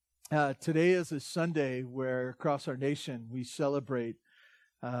Today is a Sunday where across our nation we celebrate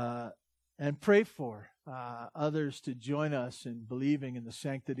and pray for others to join us in believing in the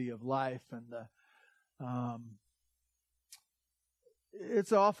sanctity of life. And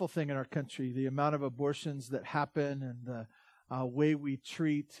it's an awful thing in our country, the amount of abortions that happen and the way we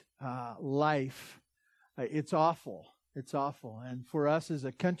treat life. It's awful. It's awful. And for us as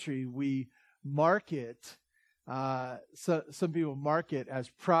a country, we mark it. So some people mark it as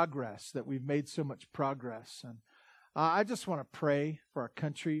progress, that we've made so much progress. And I just want to pray for our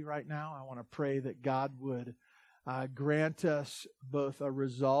country right now. I want to pray that God would grant us both a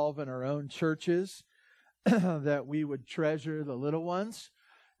resolve in our own churches, that we would treasure the little ones,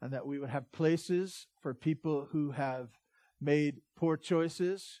 and that we would have places for people who have made poor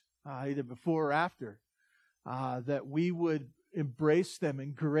choices, either before or after, that we would embrace them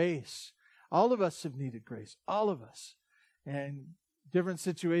in grace. All of us have needed grace, all of us. And different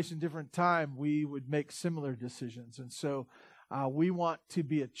situation, different time, we would make similar decisions. And so we want to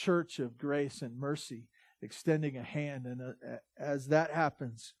be a church of grace and mercy, extending a hand. And as that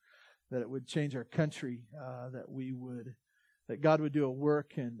happens, that it would change our country, that God would do a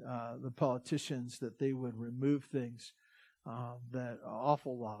work in the politicians, that they would remove things, that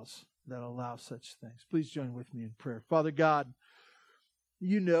awful laws that allow such things. Please join with me in prayer. Father God,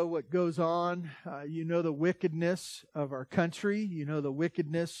 you know what goes on. You know the wickedness of our country. You know the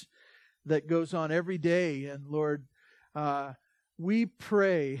wickedness that goes on every day. And Lord, we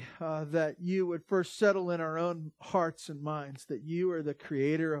pray that you would first settle in our own hearts and minds that you are the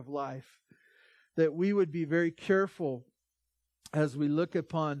creator of life, that we would be very careful as we look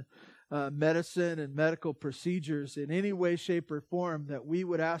upon medicine and medical procedures in any way, shape, or form, that we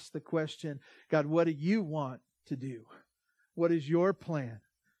would ask the question, God, what do you want to do? What is your plan?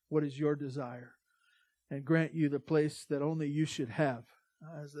 What is your desire? And grant you the place that only you should have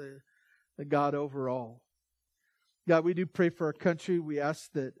as the God over all. God, we do pray for our country. We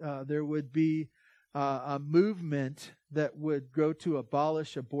ask that there would be a movement that would go to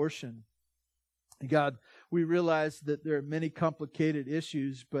abolish abortion. God, we realize that there are many complicated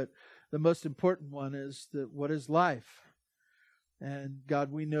issues, but the most important one is that what is life? And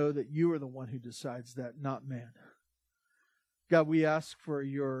God, we know that you are the one who decides that, not man. God, we ask for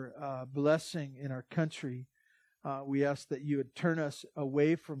your blessing in our country. We ask that you would turn us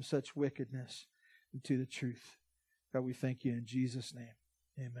away from such wickedness into the truth. God, we thank you in Jesus' name.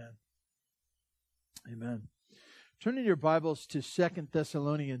 Amen. Amen. Turn in your Bibles to 2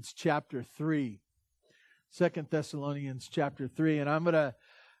 Thessalonians chapter 3. 2 Thessalonians chapter 3. And I'm going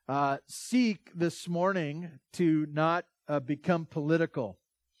to seek this morning to not become political.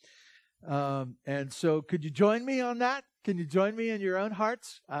 And so could you join me on that? Can you join me in your own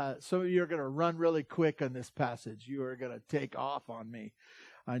hearts? Some of you are going to run really quick on this passage. You are going to take off on me.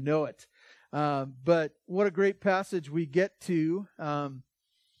 I know it. But what a great passage we get to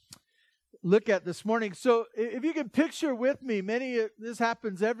look at this morning. So if you can picture with me, this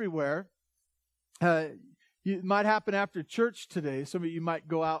happens everywhere. It might happen after church today. Some of you might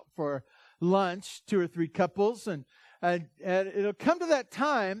go out for lunch, 2 or 3 couples, and it'll come to that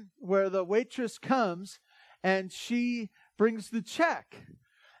time where the waitress comes and she brings the check.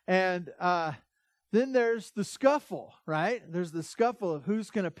 And then there's the scuffle, right? There's the scuffle of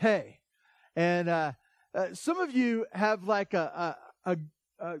who's going to pay. And some of you have like a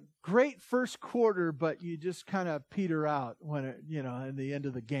great first quarter, but you just kind of peter out when in the end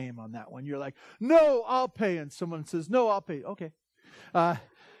of the game on that one. You're like, no, I'll pay. And someone says, no, I'll pay. Okay.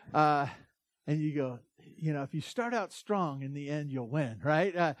 And you go, if you start out strong, in the end, you'll win,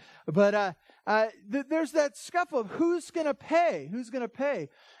 right? But there's that scuffle of who's going to pay,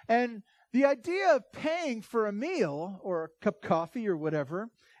 And the idea of paying for a meal or a cup of coffee or whatever,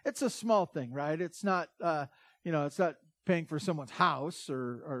 it's a small thing, right? It's not, it's not paying for someone's house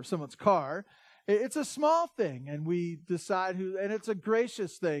or someone's car. It's a small thing, and we decide and it's a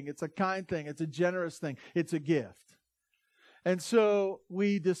gracious thing, it's a kind thing, it's a generous thing, it's a gift. And so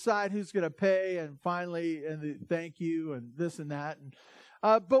we decide who's going to pay, and finally, and the thank you, and this and that.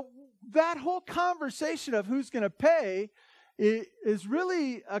 But that whole conversation of who's going to pay is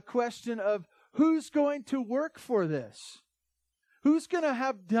really a question of who's going to work for this. Who's going to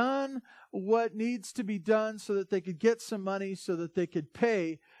have done what needs to be done so that they could get some money, so that they could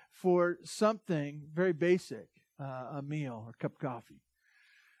pay for something very basic, a meal or a cup of coffee.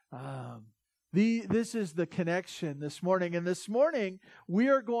 This is the connection this morning. And this morning, we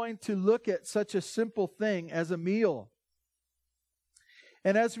are going to look at such a simple thing as a meal.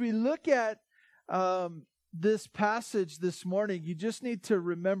 And as we look at this passage this morning, you just need to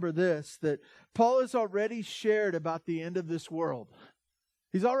remember this, that Paul has already shared about the end of this world.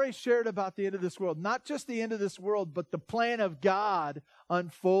 He's already shared about the end of this world. Not just the end of this world, but the plan of God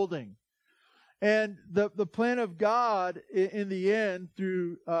unfolding. And the plan of God in the end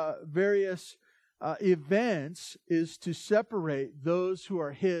through various events is to separate those who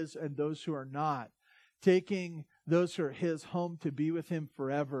are His and those who are not. Taking those who are His home to be with Him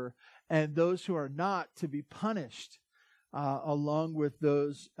forever, and those who are not to be punished along with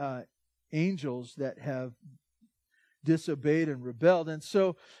those angels that have disobeyed and rebelled. And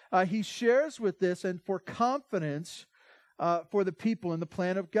so He shares with this and for confidence for the people in the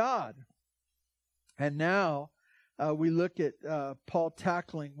plan of God. And now we look at Paul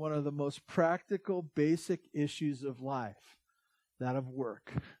tackling one of the most practical, basic issues of life, that of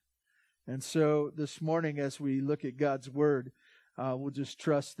work. And so this morning, as we look at God's Word, we'll just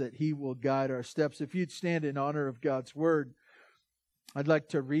trust that He will guide our steps. If you'd stand in honor of God's Word, I'd like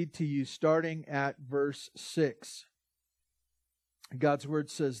to read to you starting at verse 6. God's Word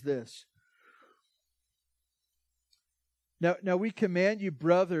says this. Now we command you,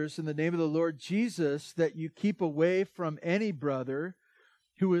 brothers, in the name of the Lord Jesus, that you keep away from any brother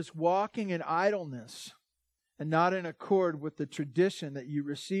who is walking in idleness and not in accord with the tradition that you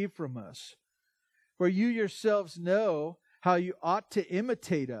received from us. For you yourselves know how you ought to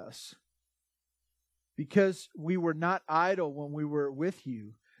imitate us, because we were not idle when we were with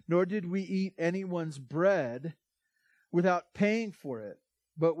you, nor did we eat anyone's bread without paying for it.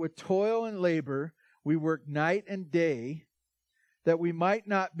 But with toil and labor we worked night and day, that we might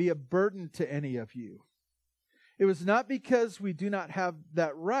not be a burden to any of you. It was not because we do not have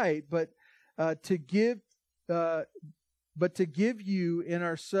that right, but to give you in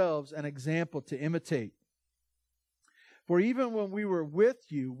ourselves an example to imitate. For even when we were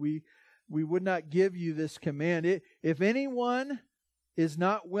with you, we would not give you this command. If anyone is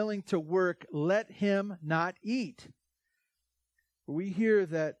not willing to work, let him not eat. We hear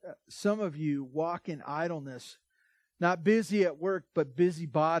that some of you walk in idleness, not busy at work, but busy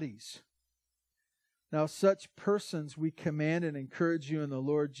bodies. Now such persons we command and encourage you in the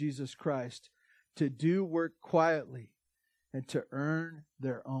Lord Jesus Christ to do work quietly and to earn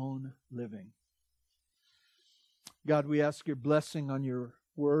their own living. God, we ask your blessing on your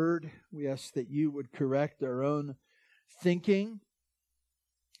word. We ask that you would correct our own thinking.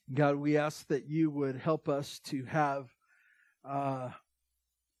 God, we ask that you would help us to have the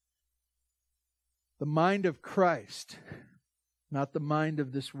mind of Christ, not the mind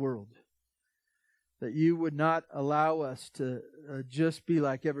of this world. That you would not allow us to just be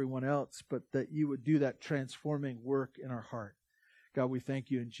like everyone else, but that you would do that transforming work in our heart. God, we thank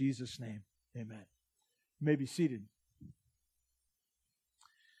you in Jesus' name. Amen. You may be seated.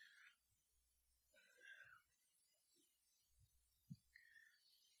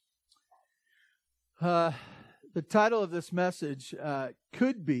 The title of this message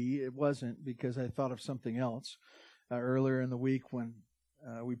could be, it wasn't because I thought of something else earlier in the week when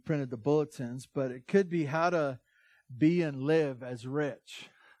we printed the bulletins, but it could be How to Be and Live as Rich.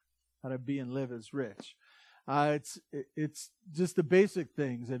 How to be and live as rich. It's just the basic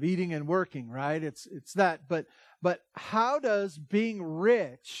things of eating and working, right? It's that. But how does being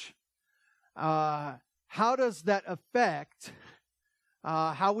rich, how does that affect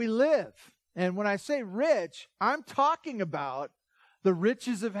how we live? And when I say rich, I'm talking about the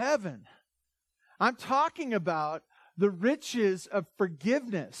riches of heaven. I'm talking about the riches of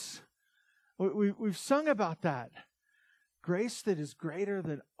forgiveness. We've sung about that. Grace that is greater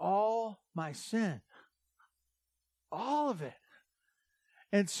than all my sin. All of it.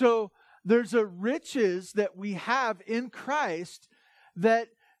 And so there's a riches that we have in Christ that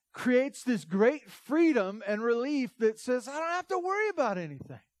creates this great freedom and relief that says, I don't have to worry about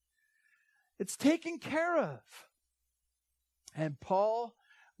anything. It's taken care of. And Paul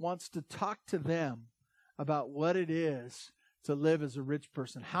wants to talk to them about what it is to live as a rich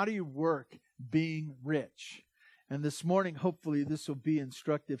person. How do you work being rich? And this morning, hopefully, this will be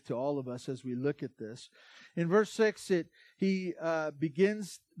instructive to all of us as we look at this. In verse 6, he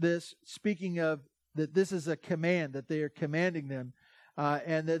begins this speaking of that this is a command, that they are commanding them.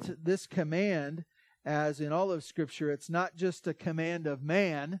 And that this command, as in all of Scripture, it's not just a command of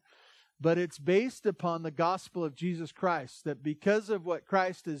man, but it's based upon the gospel of Jesus Christ, that because of what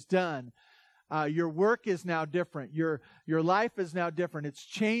Christ has done, your work is now different. Your life is now different. It's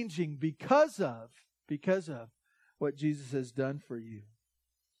changing because of what Jesus has done for you.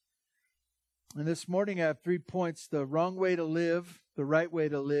 And this morning I have 3 points: the wrong way to live, the right way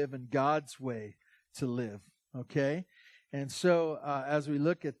to live, and God's way to live. Okay? And so as we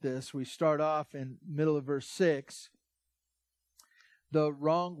look at this, we start off in middle of verse 6. The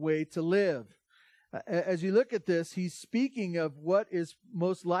wrong way to live. As you look at this, he's speaking of what is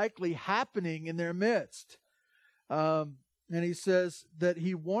most likely happening in their midst. And he says that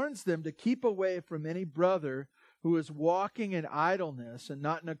he warns them to keep away from any brother who is walking in idleness and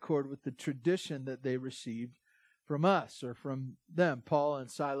not in accord with the tradition that they received from us or from them, Paul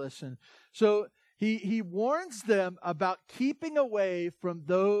and Silas. And so he warns them about keeping away from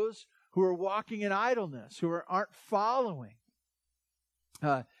those who are walking in idleness, who aren't following.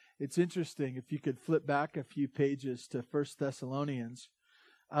 It's interesting, if you could flip back a few pages to 1 Thessalonians.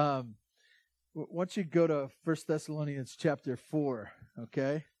 Once you go to 1 Thessalonians chapter 4,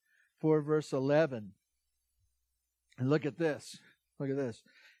 okay? 4 verse 11. And look at this. Look at this.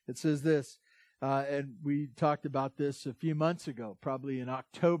 It says this, and we talked about this a few months ago, probably in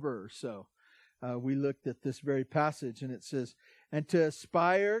October or so. We looked at this very passage, and it says, "And to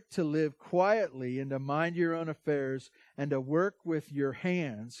aspire to live quietly and to mind your own affairs and to work with your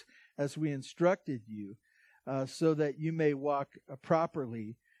hands as we instructed you, so that you may walk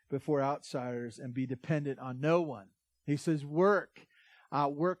properly before outsiders and be dependent on no one." He says, work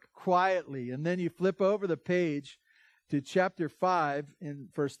quietly. And then you flip over the page to chapter 5 in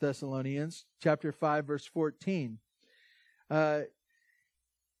 1 Thessalonians, chapter 5, verse 14.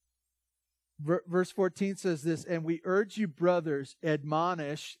 Verse 14 says this, "And we urge you, brothers,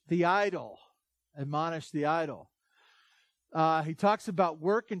 admonish the idle." Admonish the idle. He talks about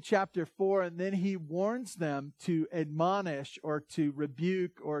work in chapter 4, and then he warns them to admonish or to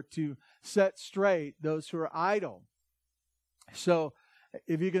rebuke or to set straight those who are idle. So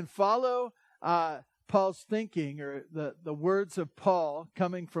if you can follow Paul's thinking, or the words of Paul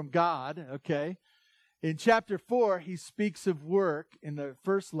coming from God, okay, in chapter 4, he speaks of work in the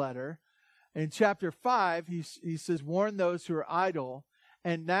first letter. In chapter 5, he says, warn those who are idle.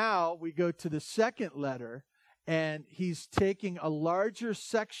 And now we go to the second letter, and he's taking a larger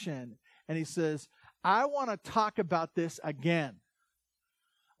section, and he says, I want to talk about this again.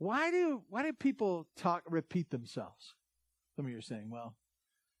 Why do people repeat themselves? Some of you are saying, well,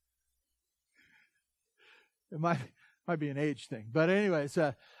 it might be an age thing. But anyways,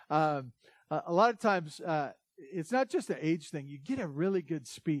 a lot of times, it's not just an age thing. You get a really good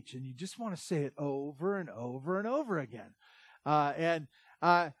speech, and you just want to say it over and over and over again.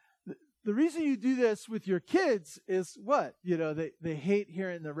 The reason you do this with your kids is what? You know, they hate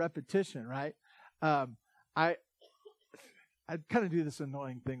hearing the repetition, right? I kind of do this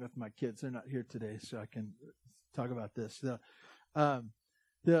annoying thing with my kids. They're not here today, so I can talk about this. I'll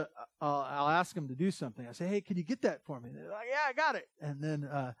ask them to do something. I say, hey, can you get that for me? And they're like, yeah, I got it. And then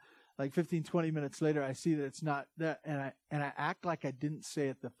like 15, 20 minutes later, I see that it's not that, and I act like I didn't say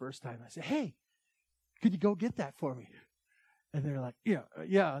it the first time. I say, hey, could you go get that for me? And they're like, yeah,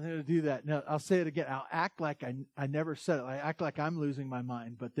 I'm going to do that. No, I'll say it again. I'll act like I never said it. I act like I'm losing my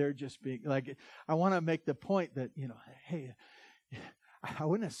mind, but they're just being like, I want to make the point that, hey, I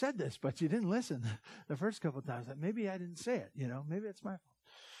wouldn't have said this, but you didn't listen the first couple of times. Maybe I didn't say it, maybe it's my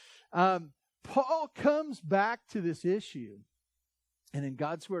fault. Paul comes back to this issue. And in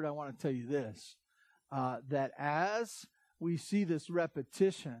God's Word, I want to tell you this, that as we see this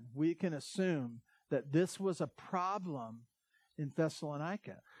repetition, we can assume that this was a problem in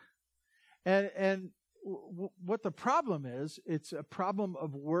Thessalonica. And what the problem is, it's a problem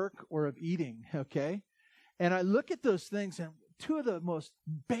of work or of eating, okay? And I look at those things, and two of the most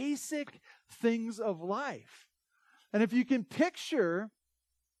basic things of life. And if you can picture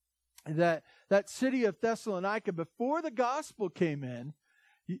that city of Thessalonica, before the gospel came in,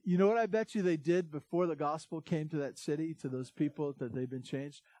 you know what I bet you they did before the gospel came to that city, to those people that they've been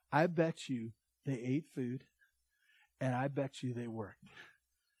changed? I bet you they ate food, and I bet you they worked.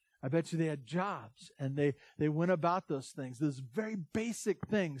 I bet you they had jobs, and they went about those things, those very basic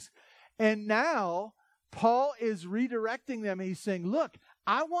things. And now Paul is redirecting them. He's saying, look,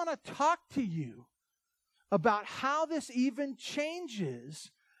 I want to talk to you about how this even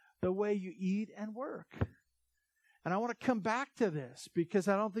changes the way you eat and work. And I want to come back to this because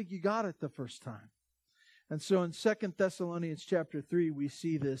I don't think you got it the first time. And so in 2 Thessalonians chapter 3, we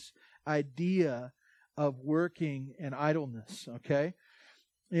see this idea of working and idleness, okay?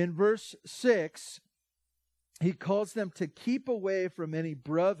 In verse 6, he calls them to keep away from any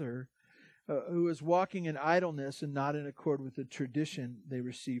brother who is walking in idleness and not in accord with the tradition they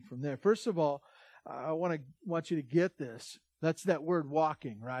received from there. First of all, I want you to get this. That's that word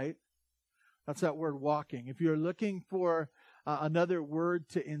walking, right? That's that word walking. If you're looking for another word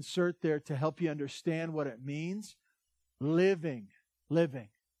to insert there to help you understand what it means, living.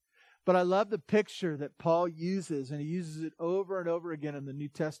 But I love the picture that Paul uses, and he uses it over and over again in the New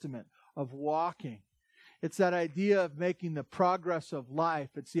Testament, of walking. It's that idea of making the progress of life.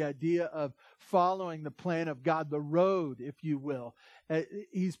 It's the idea of following the plan of God, the road, if you will.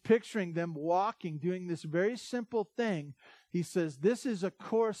 He's picturing them walking, doing this very simple thing. He says, this is a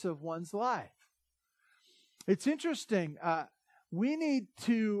course of one's life. It's interesting. We need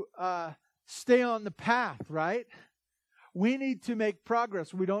to stay on the path, right? We need to make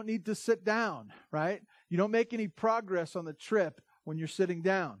progress. We don't need to sit down, right? You don't make any progress on the trip when you're sitting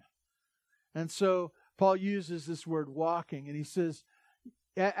down. And so Paul uses this word walking, and he says,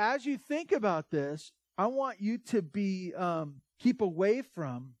 as you think about this, I want you to be keep away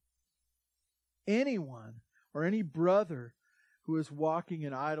from anyone or any brother who is walking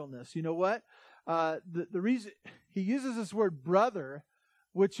in idleness. You know what? The reason he uses this word brother,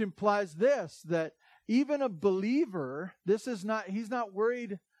 which implies this, that even a believer, he's not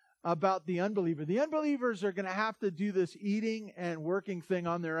worried about the unbeliever. The unbelievers are going to have to do this eating and working thing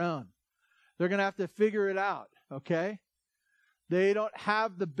on their own. They're going to have to figure it out, okay? They don't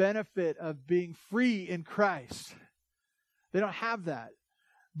have the benefit of being free in Christ. They don't have that.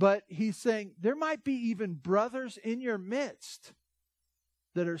 But he's saying there might be even brothers in your midst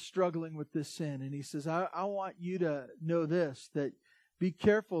that are struggling with this sin. And he says, I want you to know this, that be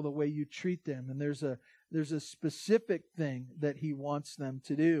careful the way you treat them. And there's a specific thing that he wants them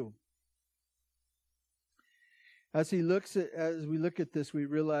to do. As we look at this, we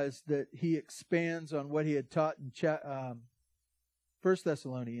realize that he expands on what he had taught in 1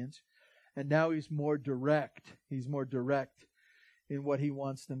 Thessalonians, and now he's more direct. He's more direct in what he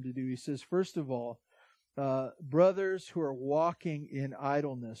wants them to do. He says, first of all, brothers who are walking in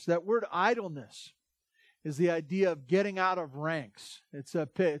idleness. That word idleness is the idea of getting out of ranks. It's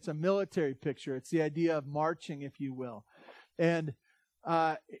a military picture. It's the idea of marching, if you will. And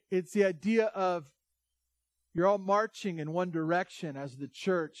it's the idea of you're all marching in one direction as the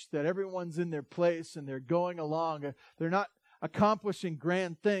church, that everyone's in their place and they're going along. They're not accomplishing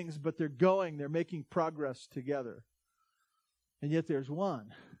grand things, but they're making progress together. And yet there's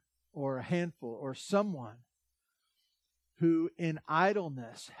one or a handful or someone who in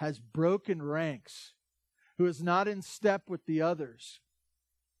idleness has broken ranks, who is not in step with the others.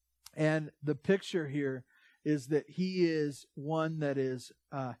 And the picture here is that he is one that is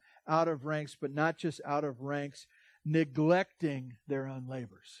out of ranks, but not just out of ranks, neglecting their own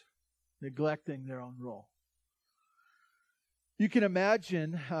labors, neglecting their own role. You can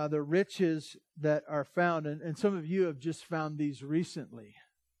imagine the riches that are found, and some of you have just found these recently,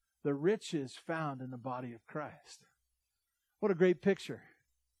 the riches found in the body of Christ. What a great picture.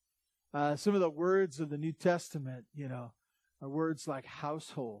 Some of the words of the New Testament, are words like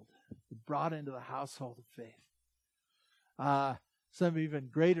household, brought into the household of faith. Some even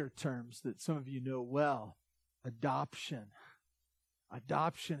greater terms that some of you know well, adoption.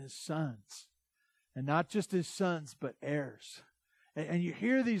 Adoption as sons. And not just as sons, but heirs. And you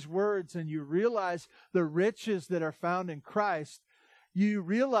hear these words and you realize the riches that are found in Christ. You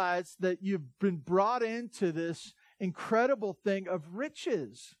realize that you've been brought into this incredible thing of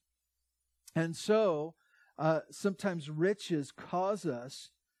riches. And so, sometimes riches cause us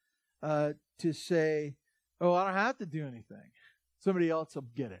to say, oh, I don't have to do anything. Somebody else will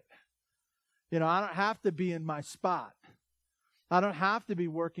get it. I don't have to be in my spot. I don't have to be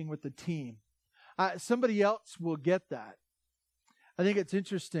working with the team. Somebody else will get that. I think it's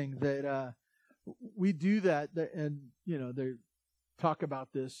interesting that we do that, and they talk about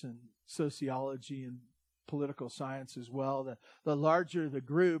this in sociology and political science as well. The larger the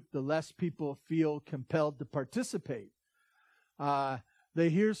group, the less people feel compelled to participate. They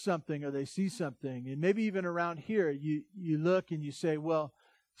hear something or they see something, and maybe even around here, you look and you say, well,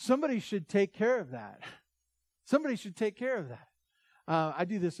 somebody should take care of that. Somebody should take care of that. I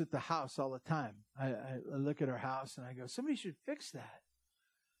do this at the house all the time. I look at our house and I go, somebody should fix that.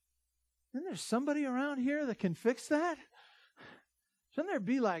 Isn't there somebody around here that can fix that? Shouldn't there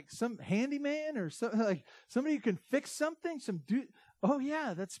be like some handyman or like somebody who can fix something? Oh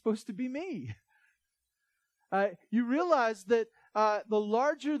yeah, that's supposed to be me. You realize that the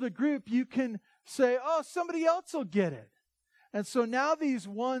larger the group, you can say, oh, somebody else will get it. And so now these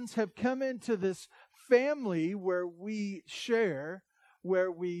ones have come into this family where we share,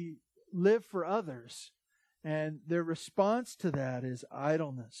 where we live for others. And their response to that is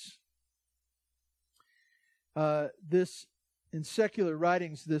idleness. In secular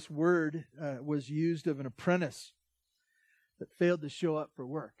writings, this word was used of an apprentice that failed to show up for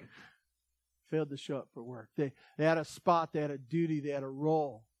work. Failed to show up for work. They had a spot, they had a duty, they had a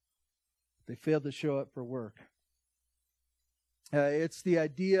role. They failed to show up for work. It's the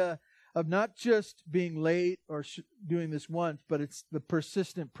idea of not just being late or doing this once, but it's the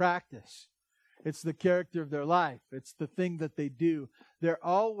persistent practice. It's the character of their life. It's the thing that they do. They're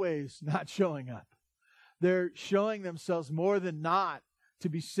always not showing up. They're showing themselves more than not to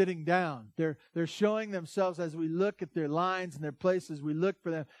be sitting down. They're showing themselves as we look at their lines and their places. We look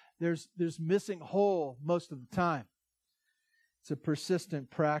for them. There's missing whole most of the time. It's a persistent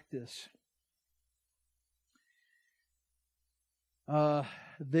practice.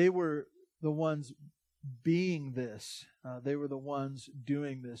 They were the ones being this. They were the ones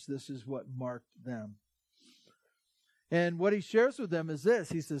doing this. This is what marked them. And what he shares with them is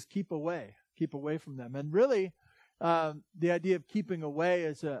this. He says, keep away from them. And really, the idea of keeping away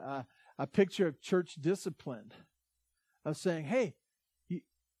is a picture of church discipline, of saying, hey,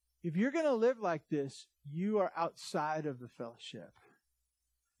 if you're going to live like this, you are outside of the fellowship.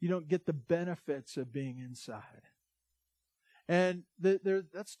 You don't get the benefits of being inside. And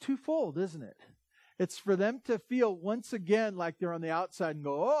that's twofold, isn't it? It's for them to feel once again like they're on the outside and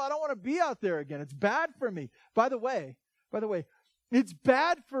go, oh, I don't want to be out there again. It's bad for me. By the way, it's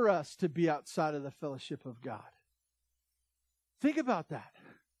bad for us to be outside of the fellowship of God. Think about that.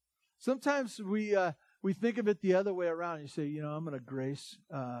 Sometimes we think of it the other way around. You say, I'm going to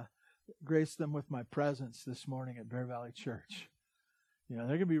grace them with my presence this morning at Bear Valley Church. They're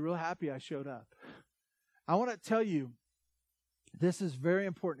going to be real happy I showed up. I want to tell you, this is very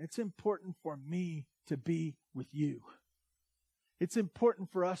important. It's important for me to be with you. It's important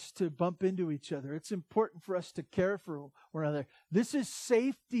for us to bump into each other. It's important for us to care for one another. This is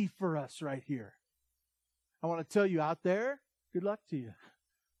safety for us right here. I want to tell you out there, good luck to you.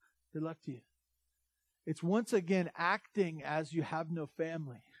 Good luck to you. It's once again acting as you have no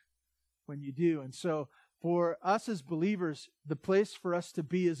family when you do. And so for us as believers, the place for us to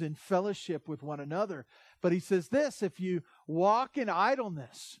be is in fellowship with one another. But he says this, if you walk in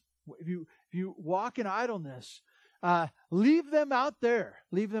idleness, leave them out there.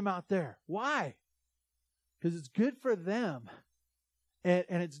 Leave them out there. Why? Because it's good for them and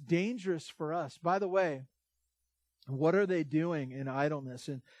it's dangerous for us. By the way, what are they doing in idleness?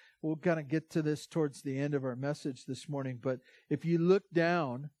 And we'll kind of get to this towards the end of our message this morning. But if you look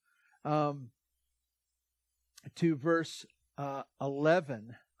down to verse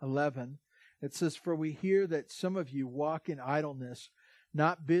 11, it says, for we hear that some of you walk in idleness,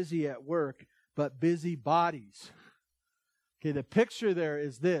 not busy at work, but busy bodies. Okay, the picture there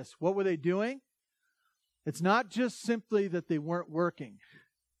is this. What were they doing? It's not just simply that they weren't working.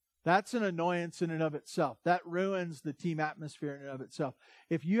 That's an annoyance in and of itself. That ruins the team atmosphere in and of itself.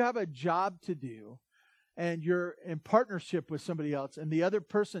 If you have a job to do and you're in partnership with somebody else and the other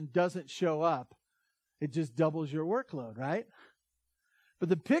person doesn't show up, it just doubles your workload, right? But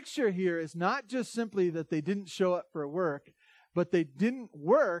the picture here is not just simply that they didn't show up for work, but they didn't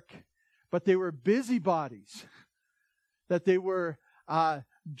work, but they were busybodies. That they were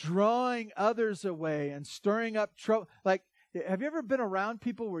drawing others away and stirring up trouble. Like, have you ever been around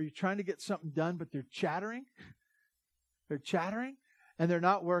people where you're trying to get something done, but they're chattering? They're chattering and they're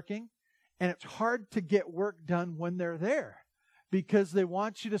not working. And it's hard to get work done when they're there because they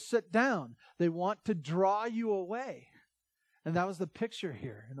want you to sit down. They want to draw you away. And that was the picture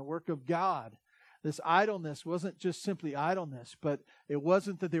here in the work of God. This idleness wasn't just simply idleness, but it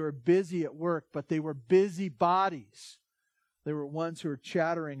wasn't that they were busy at work, but they were busy bodies. They were ones who were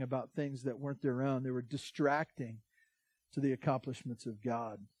chattering about things that weren't their own. They were distracting to the accomplishments of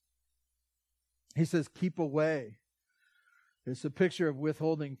God. He says, keep away. It's a picture of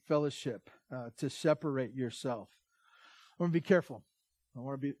withholding fellowship, to separate yourself. I want to be careful. I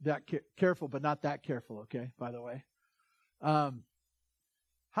want to be that careful, but not that careful, okay, by the way. How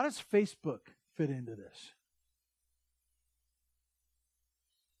does Facebook fit into this?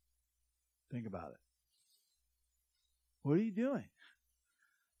 Think about it. What are you doing?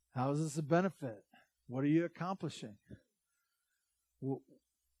 How is this a benefit? What are you accomplishing? Well,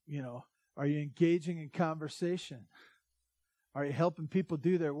 are you engaging in conversation? Are you helping people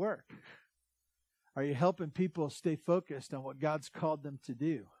do their work? Are you helping people stay focused on what God's called them to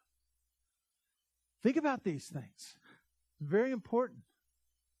do? Think about these things. Very important.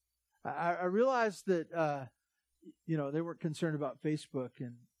 I realized that, they weren't concerned about Facebook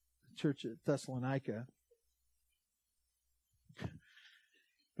in the church at Thessalonica.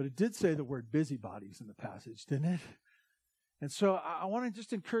 But it did say the word busybodies in the passage, didn't it? And so I want to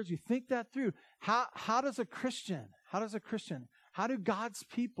just encourage you, think that through. How does a Christian, how do God's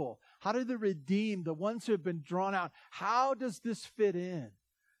people, how do the redeemed, the ones who have been drawn out, how does this fit in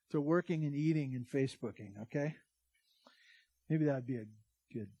to working and eating and Facebooking, okay? Maybe that would be a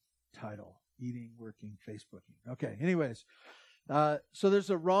good title, eating, working, Facebooking. Okay, anyways, so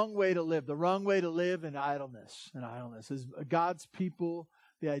there's a wrong way to live. The wrong way to live in idleness. And idleness is God's people.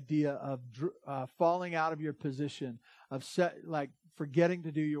 the idea of falling out of your position, of forgetting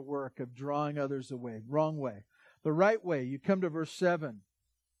to do your work, of drawing others away. Wrong way. The right way, you come to verse 7.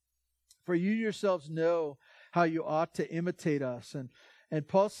 For you yourselves know how you ought to imitate us. And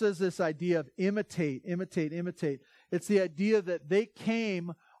Paul says this idea of imitate. It's the idea that they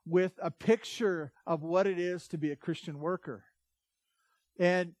came with a picture of what it is to be a Christian worker.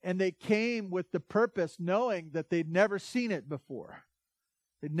 And they came with the purpose knowing that they'd never seen it before.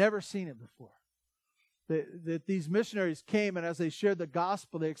 They'd never seen it before. That these missionaries came, and as they shared the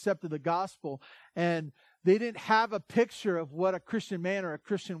gospel, they accepted the gospel, and they didn't have a picture of what a Christian man or a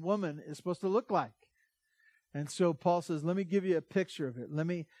Christian woman is supposed to look like. And so Paul says, let me give you a picture of it. Let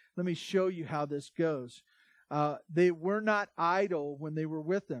me show you how this goes. They were not idle when they were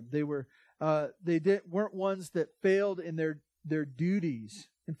with them. Weren't ones that failed in their duties.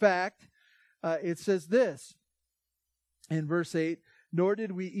 In fact, it says this in verse 8, nor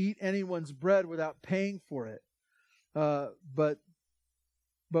did we eat anyone's bread without paying for it. But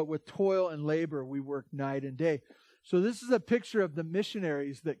with toil and labor we worked night and day. So this is a picture of the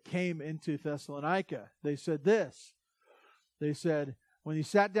missionaries that came into Thessalonica. They said this. They said, when you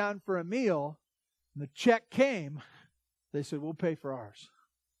sat down for a meal and the check came, they said, we'll pay for ours.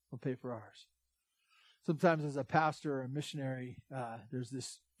 We'll pay for ours. Sometimes as a pastor or a missionary, there's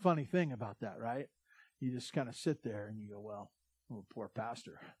this funny thing about that, right? You just kind of sit there and you go, well, I'm a poor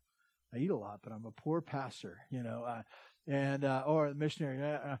pastor. I eat a lot, but I'm a poor pastor, or the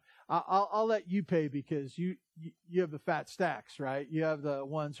missionary. I'll let you pay because you have the fat stacks, right? You have the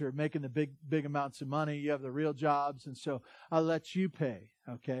ones who are making the big amounts of money. You have the real jobs, and so I'll let you pay,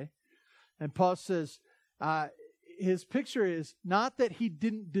 okay? And Paul says his picture is not that he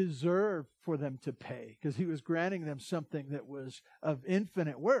didn't deserve for them to pay, because he was granting them something that was of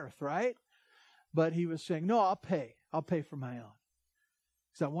infinite worth, right? But he was saying, no, I'll pay. I'll pay for my own.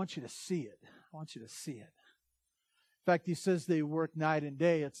 Because I want you to see it. I want you to see it. In fact, he says they work night and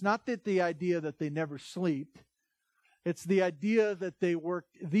day. It's not that the idea that they never sleep. It's the idea that they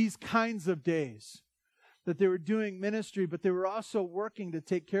worked these kinds of days, that they were doing ministry, but they were also working to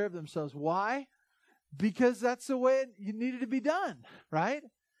take care of themselves. Why? Because that's the way it needed to be done, right?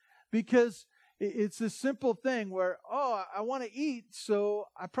 Because it's this simple thing where, I want to eat, so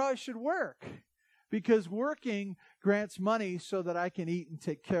I probably should work. Because working grants money so that I can eat and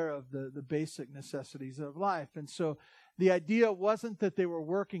take care of the basic necessities of life. And so the idea wasn't that they were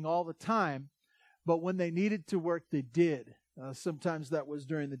working all the time, but when they needed to work, they did. Sometimes that was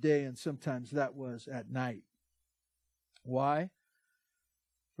during the day and sometimes that was at night. Why?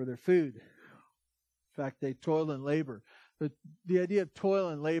 For their food. In fact, they toil and labor. The idea of toil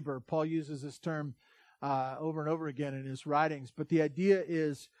and labor, Paul uses this term over and over again in his writings, but the idea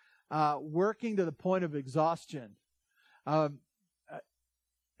is working to the point of exhaustion. Have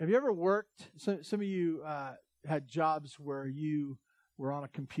you ever worked? Some of you had jobs where you were on a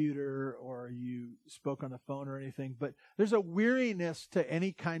computer or you spoke on the phone or anything, but there's a weariness to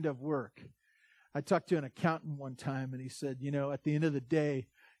any kind of work. I talked to an accountant one time and he said, at the end of the day,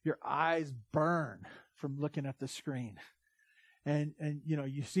 your eyes burn from looking at the screen. And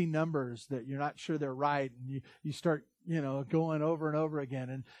you see numbers that you're not sure they're right, and you start going over and over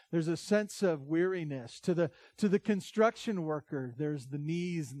again, and there's a sense of weariness to the construction worker. There's the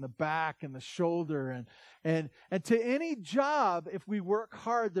knees and the back and the shoulder, and to any job, if we work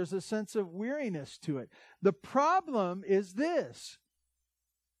hard, there's a sense of weariness to it. The problem is this: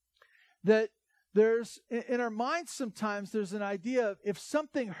 that there's in our minds sometimes there's an idea of if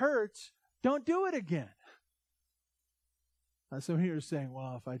something hurts, don't do it again. Some of you are saying,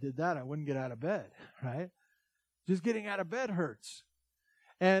 well, if I did that, I wouldn't get out of bed, right? Just getting out of bed hurts.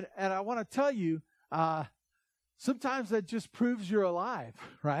 And I want to tell you, sometimes that just proves you're alive,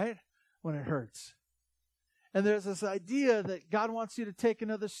 right? When it hurts. And there's this idea that God wants you to take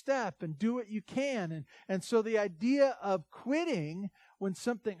another step and do what you can. And so the idea of quitting when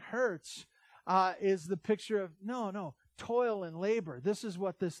something hurts is the picture of, no, toil and labor. This is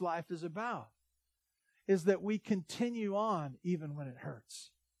what this life is about. Is that we continue on even when it hurts.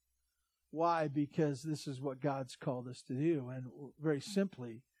 Why? Because this is what God's called us to do. And very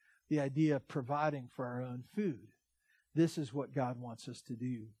simply, the idea of providing for our own food. This is what God wants us to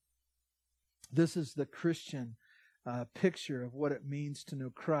do. This is the Christian picture of what it means to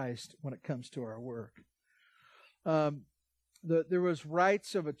know Christ when it comes to our work. There was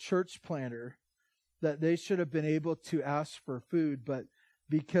rights of a church planter that they should have been able to ask for food, but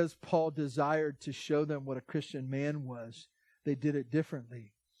because Paul desired to show them what a Christian man was, they did it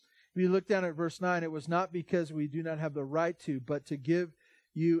differently. If you look down at verse 9, it was not because we do not have the right to, but to give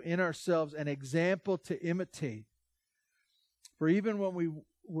you in ourselves an example to imitate. For even when we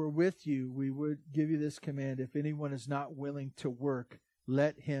were with you, we would give you this command: if anyone is not willing to work,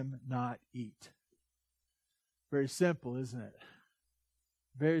 let him not eat. Very simple, isn't it?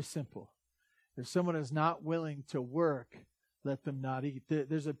 Very simple. If someone is not willing to work, let them not eat.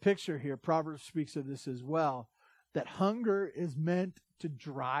 There's a picture here, Proverbs speaks of this as well, that hunger is meant to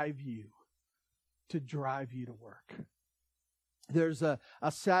drive you to work. There's a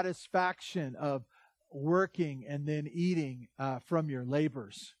satisfaction of working and then eating from your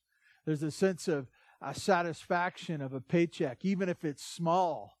labors. There's a sense of a satisfaction of a paycheck, even if it's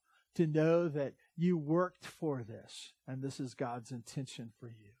small, to know that you worked for this, and this is God's intention for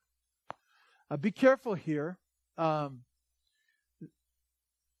you. Be careful here.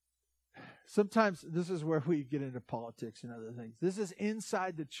 Sometimes this is where we get into politics and other things. This is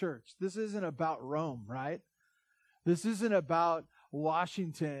inside the church. This isn't about Rome, right? This isn't about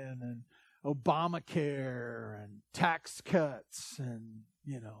Washington and Obamacare and tax cuts and,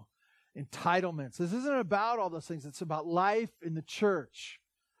 entitlements. This isn't about all those things. It's about life in the church.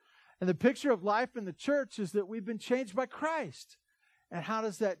 And the picture of life in the church is that we've been changed by Christ. And how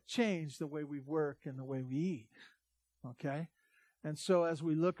does that change the way we work and the way we eat? Okay? And so as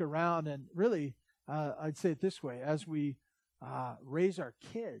we look around, and really, I'd say it this way, as we raise our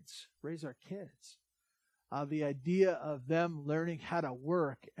kids, the idea of them learning how to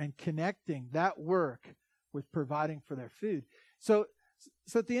work and connecting that work with providing for their food. So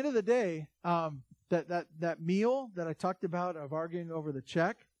at the end of the day, that meal that I talked about of arguing over the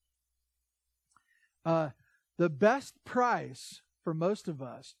check, the best price for most of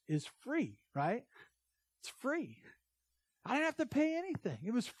us is free, right? It's free. I didn't have to pay anything.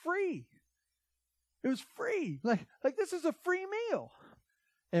 It was free. It was free. Like this is a free meal.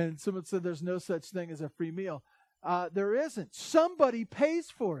 And someone said there's no such thing as a free meal. There isn't. Somebody pays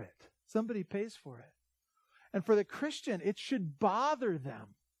for it. Somebody pays for it. And for the Christian, it should bother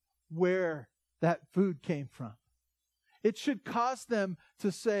them where that food came from. It should cause them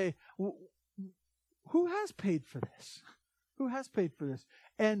to say, who has paid for this? Who has paid for this?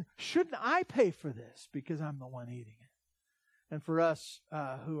 And shouldn't I pay for this because I'm the one eating it? And for us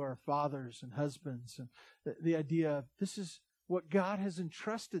who are fathers and husbands, and the idea of this is what God has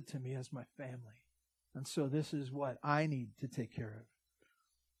entrusted to me as my family. And so this is what I need to take care of.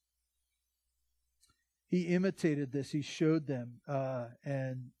 He imitated this. He showed them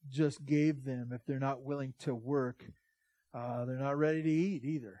and just gave them. If they're not willing to work, they're not ready to eat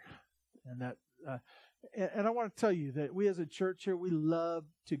either. And I want to tell you that we as a church here, we love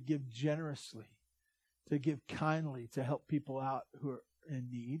to give generously, to give kindly, to help people out who are in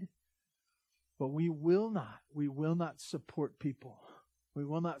need. But we will not support people. We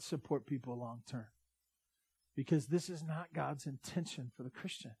will not support people long term. Because this is not God's intention for the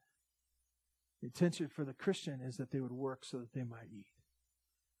Christian. The intention for the Christian is that they would work so that they might eat.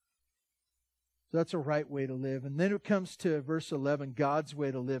 So that's a right way to live. And then it comes to verse 11, God's way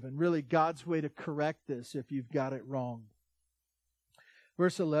to live. And really God's way to correct this if you've got it wrong.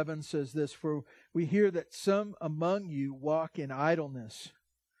 Verse 11 says this, for we hear that some among you walk in idleness.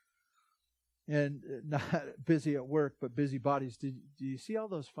 And not busy at work, but busy bodies. Do you see all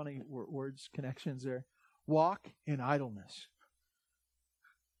those funny words, connections there? Walk in idleness.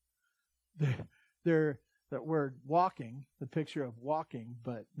 That word walking, the picture of walking,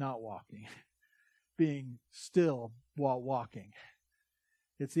 but not walking. Being still while walking.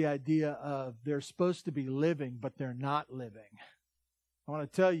 It's the idea of they're supposed to be living, but they're not living. I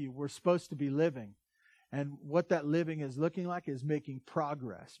want to tell you, we're supposed to be living. And what that living is looking like is making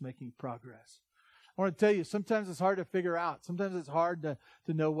progress. I want to tell you, sometimes it's hard to figure out. Sometimes it's hard to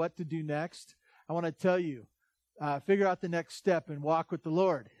know what to do next. I want to tell you, figure out the next step and walk with the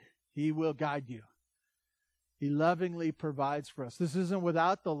Lord. He will guide you. He lovingly provides for us. This isn't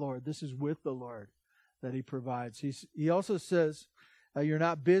without the Lord. This is with the Lord that He provides. He also says, you're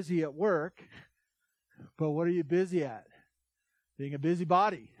not busy at work, but what are you busy at? Being a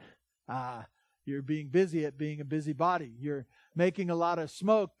busybody. You're being busy at being a busybody. You're making a lot of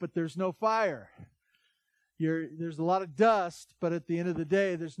smoke, but there's no fire. There's a lot of dust, but at the end of the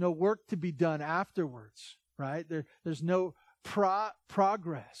day, there's no work to be done afterwards, right? There's no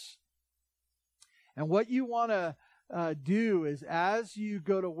progress. And what you want to do is, as you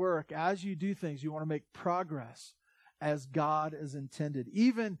go to work, as you do things, you want to make progress as God has intended.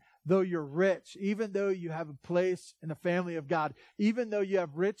 Even though you're rich, even though you have a place in the family of God, even though you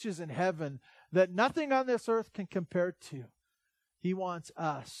have riches in heaven that nothing on this earth can compare to, He wants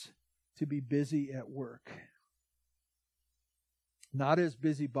us to be busy at work, not as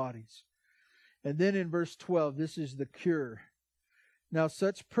busybodies. And then in verse 12, this is the cure. Now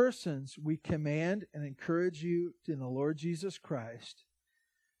such persons we command and encourage you in the Lord Jesus Christ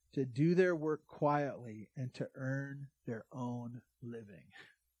to do their work quietly and to earn their own living.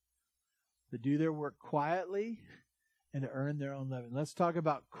 To do their work quietly and to earn their own living. Let's talk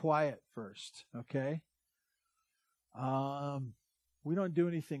about quiet first, okay? We don't do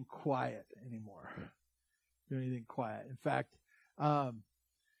anything quiet anymore. Do anything quiet. In fact,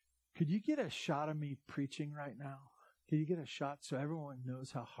 could you get a shot of me preaching right now? Can you get a shot so everyone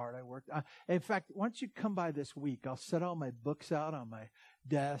knows how hard I worked? In fact, why don't you come by this week? I'll set all my books out on my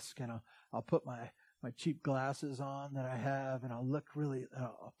desk, and I'll put my cheap glasses on that I have, and I'll look really,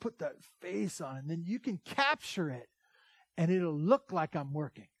 I'll put that face on, and then you can capture it, and it'll look like I'm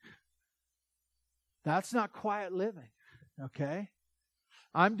working. That's not quiet living, okay?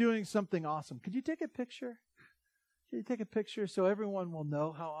 I'm doing something awesome. Could you take a picture? Could you take a picture so everyone will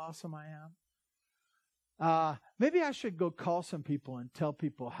know how awesome I am? Maybe I should go call some people and tell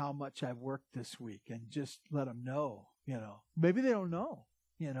people how much I've worked this week and just let them know, Maybe they don't know,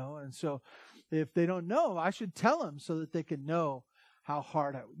 and so if they don't know, I should tell them so that they can know how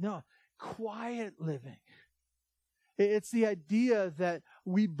hard quiet living. It's the idea that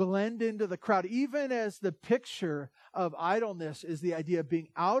we blend into the crowd, even as the picture of idleness is the idea of being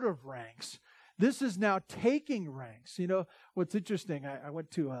out of ranks. This is now taking ranks. What's interesting, I went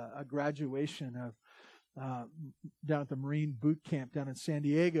to a graduation of down at the Marine boot camp down in San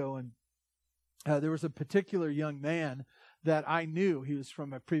Diego, and there was a particular young man that I knew. He was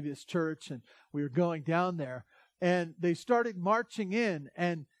from a previous church, and we were going down there, and they started marching in,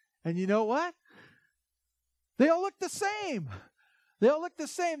 and you know what? They all look the same. They all look the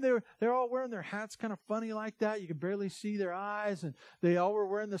same. They're all wearing their hats kind of funny like that. You can barely see their eyes, and they all were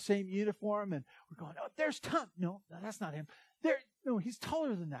wearing the same uniform, and we're going, oh, there's Tom. No, that's not him. No, he's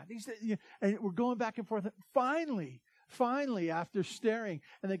taller than that. And we're going back and forth. Finally, after staring,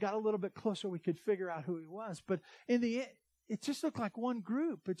 and they got a little bit closer, we could figure out who he was. But in the end, it just looked like one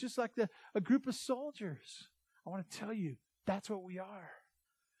group. It's just like a group of soldiers. I want to tell you, that's what we are.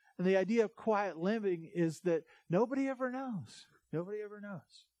 And the idea of quiet living is that nobody ever knows. Nobody ever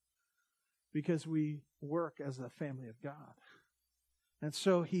knows. Because we work as a family of God. And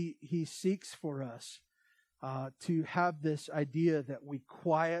so he seeks for us to have this idea that we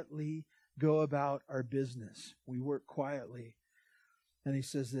quietly go about our business. We work quietly. And he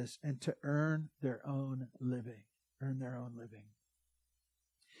says this, and to earn their own living. Earn their own living.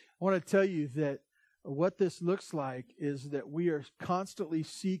 I want to tell you that what this looks like is that we are constantly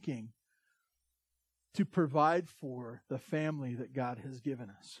seeking to provide for the family that God has given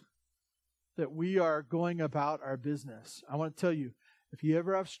us. That we are going about our business. I want to tell you, if you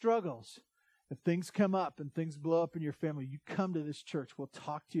ever have struggles, if things come up and things blow up in your family, you come to this church. We'll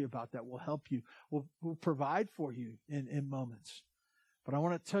talk to you about that. We'll help you. We'll provide for you in moments. But I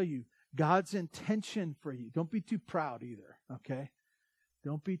want to tell you, God's intention for you, don't be too proud either, okay?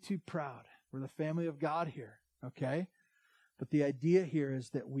 Don't be too proud. We're the family of God here, okay? But the idea here is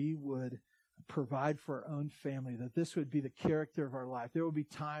that we would provide for our own family, that this would be the character of our life. There will be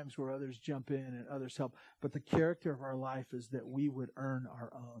times where others jump in and others help, but the character of our life is that we would earn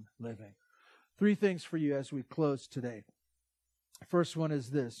our own living. 3 things for you as we close today. First one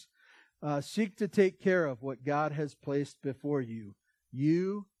is this. Seek to take care of what God has placed before you,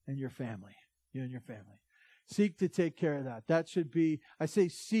 you and your family. You and your family. Seek to take care of that. That should be, I say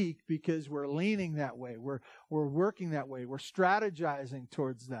seek because we're leaning that way. We're working that way. We're strategizing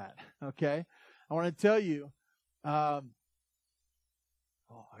towards that. Okay? I want to tell you, I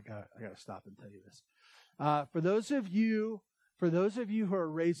gotta stop and tell you this. For those of you who are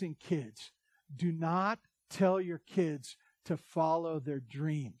raising kids, do not tell your kids to follow their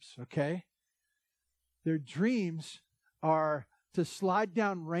dreams, okay? Their dreams are to slide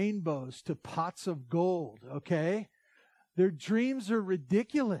down rainbows to pots of gold, okay? Their dreams are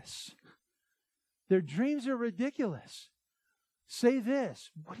ridiculous. Their dreams are ridiculous. Say this,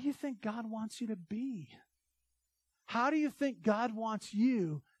 what do you think God wants you to be? How do you think God wants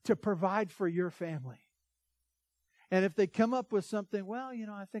you to provide for your family? And if they come up with something, well,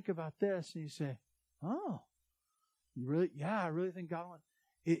 I think about this, and you say, oh, you really? Yeah, I really think God wants.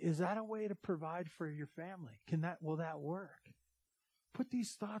 Is that a way to provide for your family? Will that work? Put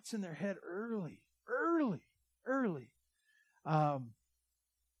these thoughts in their head early. If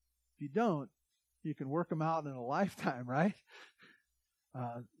you don't, you can work them out in a lifetime, right?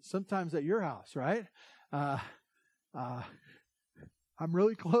 Sometimes at your house, right? I'm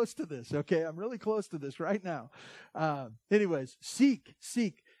really close to this, okay? I'm really close to this right now. Anyways, seek.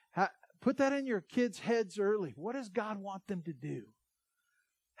 Put that in your kids' heads early. What does God want them to do?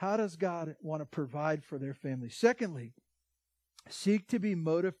 How does God want to provide for their family? Secondly, seek to be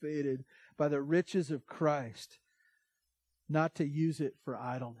motivated by the riches of Christ. not to use it for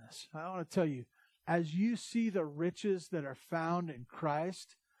idleness. I want to tell you, as you see the riches that are found in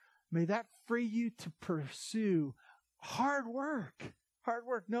Christ, may that free you to pursue hard work,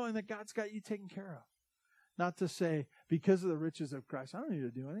 knowing that God's got you taken care of. Not to say, because of the riches of Christ, I don't need to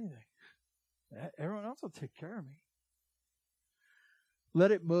do anything. Everyone else will take care of me.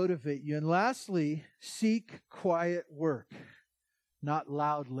 Let it motivate you. And lastly, seek quiet work, not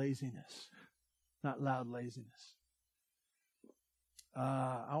loud laziness. Not loud laziness.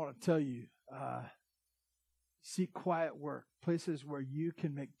 I want to tell you, seek quiet work, places where you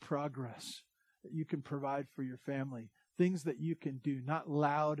can make progress, that you can provide for your family, things that you can do, not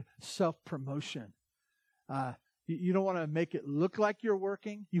loud self-promotion. You don't want to make it look like you're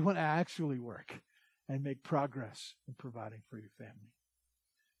working. You want to actually work and make progress in providing for your family.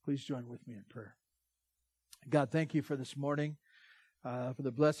 Please join with me in prayer. God, thank you for this morning, for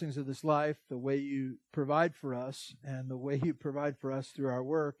the blessings of this life, the way you provide for us, and the way you provide for us through our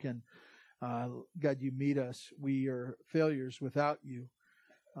work. And God, you meet us. We are failures without you.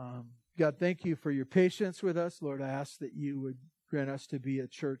 God, thank you for your patience with us. Lord, I ask that you would grant us to be a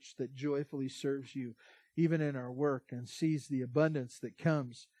church that joyfully serves you, even in our work, and sees the abundance that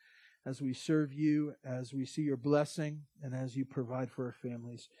comes as we serve you, as we see your blessing, and as you provide for our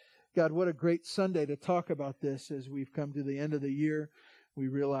families. God, what a great Sunday to talk about this as we've come to the end of the year. We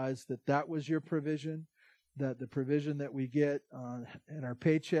realize that that was your provision, that the provision that we get in our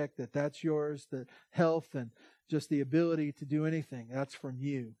paycheck, that's yours, the health and just the ability to do anything, that's from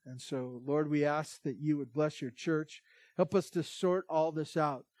you. And so, Lord, we ask that you would bless your church. Help us to sort all this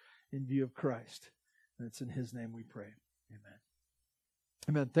out in view of Christ. And it's in his name we pray. Amen.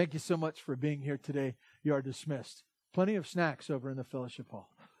 Amen. Thank you so much for being here today. You are dismissed. Plenty of snacks over in the fellowship hall.